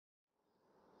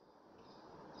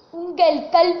உங்கள்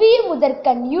கல்வி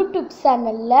முதற்கண் யூடியூப்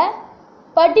சேனல்ல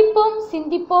படிப்போம்,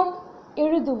 சிந்திப்போம்,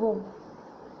 எழுதுவோம்.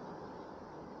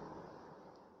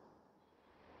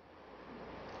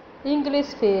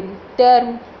 English FERRY Term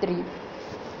 3.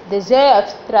 The Joy of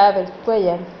Travel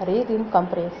poem reading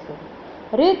comprehension.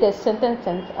 Read the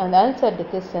sentences and answer the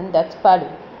question that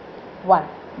follow. 1.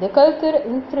 The culture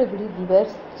incredibly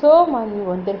diverse, so many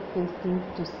wonderful things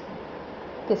to see.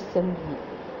 Question B.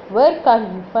 Where can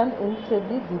you find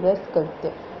incredibly diverse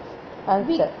culture?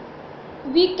 Answer.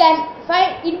 We can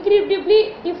find incredibly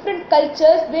different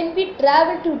cultures when we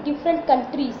travel to different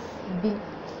countries. B.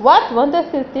 What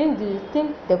wonderful thing do you think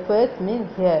the poet means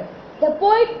here? The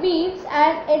poet means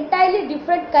an entirely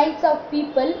different kinds of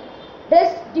people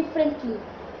dressed differently.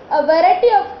 A variety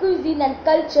of cuisine and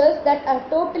cultures that are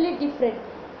totally different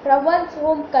from one's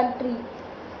home country.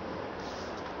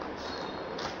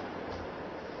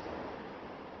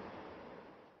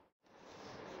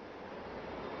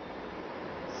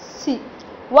 C.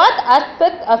 What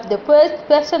aspect of the poet's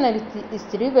personality is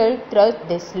revealed throughout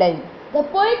this line? The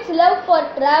poet's love for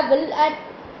travel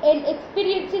and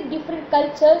experiencing different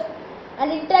cultures and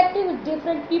interacting with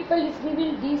different people is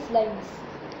revealed in these lines.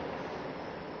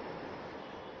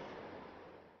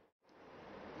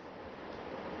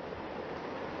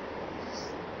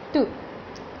 Two.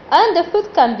 And the food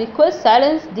can be called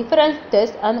silence, different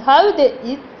tastes, and how they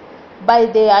eat. By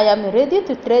the I am ready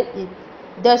to try it.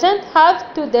 Doesn't have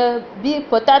to be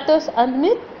potatoes and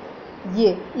meat?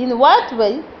 Yeah. In what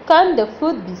way can the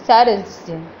food be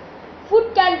challenging? Food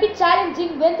can be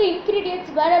challenging when the ingredients,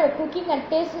 manner of cooking and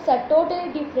tastes are totally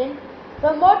different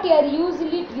from what you are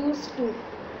usually used to.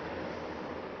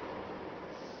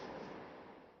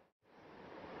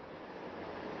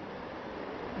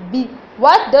 B.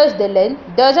 What does the line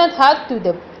doesn't have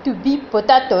to be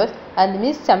potatoes and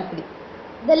meat simply?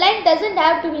 The line doesn't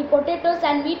have to be potatoes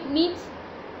and meat means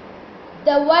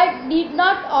the word need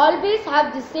not always have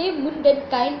the same mundane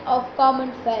kind of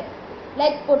common fare,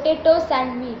 like potatoes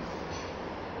and meat.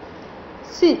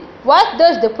 C. What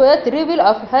does the poet reveal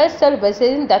of herself by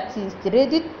saying that she is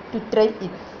ready to try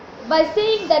it? By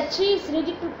saying that she is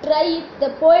ready to try it, the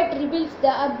poet reveals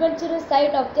the adventurous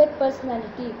side of their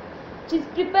personality. She is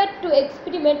prepared to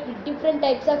experiment with different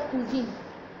types of cuisine.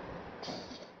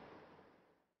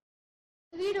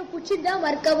 Video பிடிச்சிருந்தா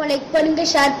மறக்காம like பண்ணுங்க,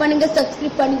 share பண்ணுங்க,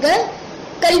 subscribe பண்ணுங்க.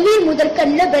 கல்வி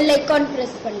முதற்கண்ணில் bell icon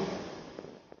press பண்ணுங்க.